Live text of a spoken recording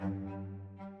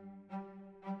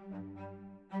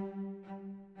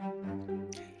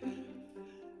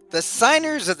The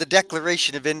signers of the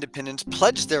Declaration of Independence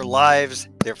pledged their lives,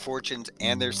 their fortunes,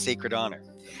 and their sacred honor.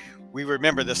 We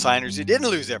remember the signers who didn't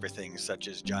lose everything, such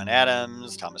as John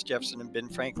Adams, Thomas Jefferson, and Ben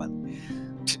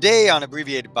Franklin. Today on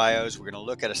Abbreviated Bios, we're going to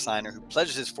look at a signer who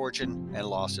pledged his fortune and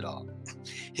lost it all.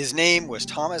 His name was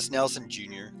Thomas Nelson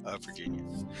Jr. of Virginia.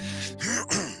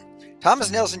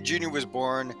 Thomas Nelson Jr. was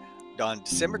born on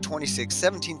December 26,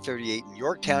 1738 in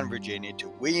Yorktown, Virginia, to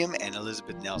William and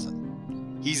Elizabeth Nelson.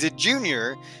 He's a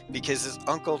junior because his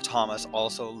uncle Thomas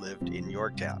also lived in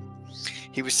Yorktown.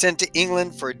 He was sent to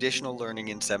England for additional learning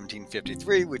in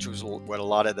 1753, which was what a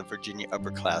lot of the Virginia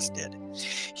upper class did.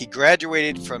 He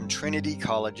graduated from Trinity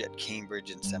College at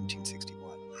Cambridge in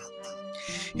 1761.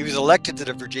 He was elected to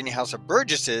the Virginia House of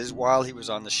Burgesses while he was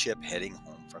on the ship heading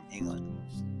home from England.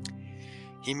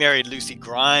 He married Lucy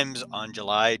Grimes on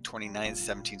July 29,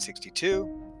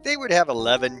 1762. They would have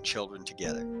 11 children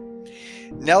together.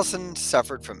 Nelson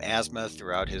suffered from asthma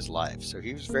throughout his life, so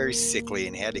he was very sickly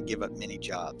and had to give up many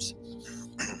jobs.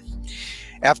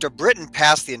 After Britain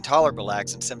passed the Intolerable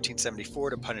Acts in 1774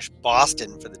 to punish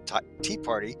Boston for the Tea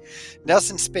Party,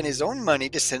 Nelson spent his own money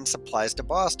to send supplies to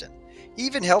Boston. He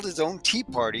even held his own tea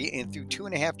party and threw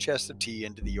 2.5 chests of tea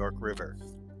into the York River.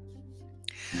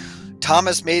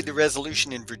 Thomas made the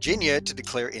resolution in Virginia to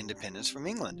declare independence from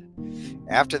England.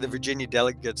 After the Virginia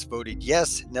delegates voted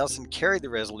yes, Nelson carried the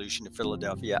resolution to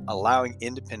Philadelphia, allowing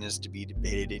independence to be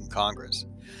debated in Congress.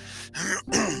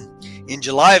 In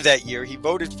July of that year, he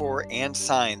voted for and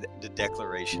signed the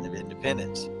Declaration of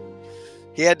Independence.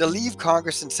 He had to leave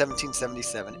Congress in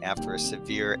 1777 after a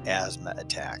severe asthma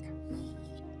attack.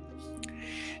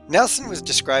 Nelson was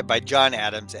described by John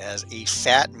Adams as a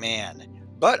fat man,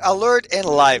 but alert and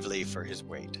lively for his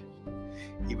weight.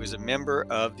 He was a member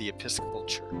of the Episcopal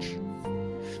Church.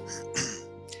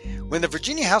 When the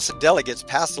Virginia House of Delegates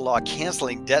passed a law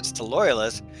canceling debts to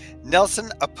Loyalists,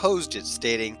 Nelson opposed it,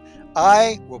 stating,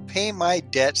 "I will pay my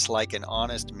debts like an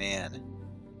honest man."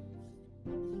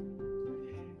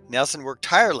 Nelson worked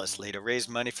tirelessly to raise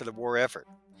money for the war effort.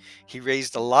 He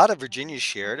raised a lot of Virginia's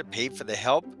share to pay for the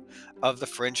help of the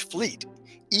French fleet,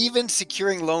 even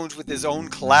securing loans with his own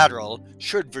collateral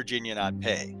should Virginia not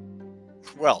pay.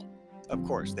 Well, of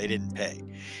course, they didn't pay,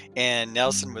 and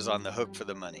Nelson was on the hook for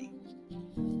the money.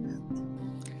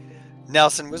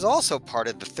 Nelson was also part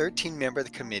of the 13-member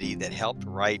committee that helped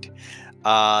write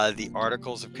the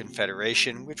Articles of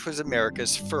Confederation, which was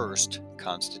America's first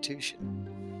constitution.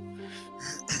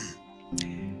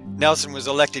 Nelson was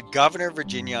elected governor of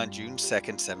Virginia on June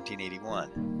 2,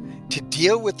 1781. To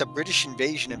deal with the British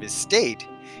invasion of his state,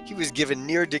 he was given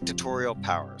near dictatorial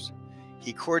powers.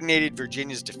 He coordinated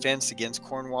Virginia's defense against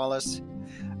Cornwallis.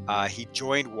 He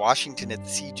joined Washington at the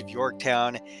Siege of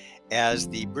Yorktown as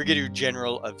the Brigadier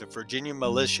General of the Virginia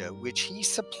Militia, which he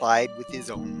supplied with his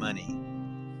own money.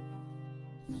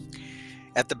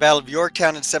 At the Battle of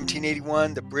Yorktown in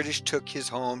 1781, the British took his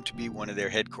home to be one of their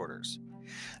headquarters.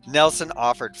 Nelson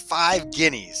offered 5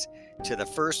 guineas to the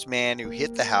first man who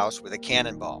hit the house with a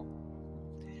cannonball.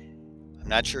 I'm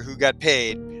not sure who got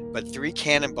paid, but 3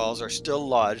 cannonballs are still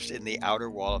lodged in the outer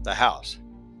wall of the house.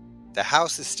 The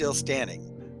house is still standing,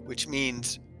 which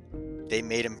means they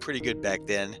made them pretty good back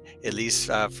then. At least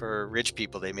for rich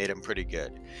people, they made them pretty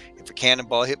good. If a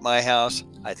cannonball hit my house,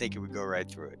 I think it would go right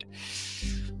through it.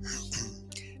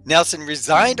 Nelson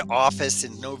resigned office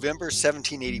in November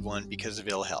 1781 because of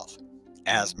ill health.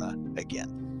 Asthma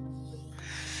again.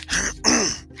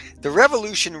 The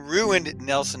revolution ruined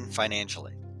Nelson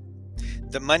financially.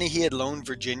 The money he had loaned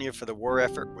Virginia for the war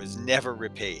effort was never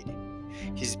repaid.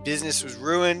 His business was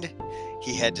ruined.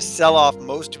 He had to sell off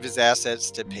most of his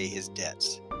assets to pay his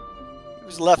debts. He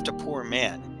was left a poor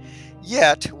man.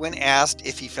 Yet, when asked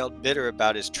if he felt bitter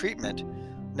about his treatment,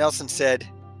 Nelson said,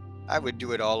 "I would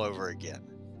do it all over again."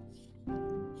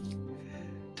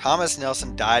 Thomas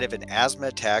Nelson died of an asthma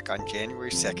attack on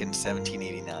January 2nd,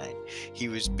 1789. He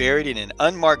was buried in an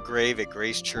unmarked grave at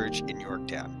Grace Church in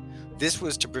Yorktown. This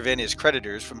was to prevent his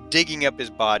creditors from digging up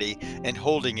his body and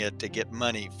holding it to get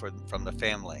money from the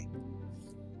family.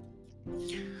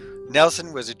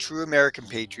 Nelson was a true American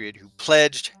patriot who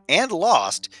pledged and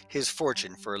lost his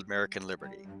fortune for American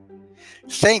liberty.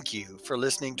 Thank you for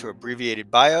listening to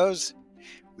Abbreviated Bios.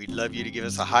 We'd love you to give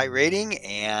us a high rating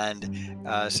and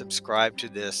subscribe to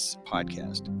this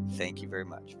podcast. Thank you very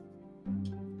much.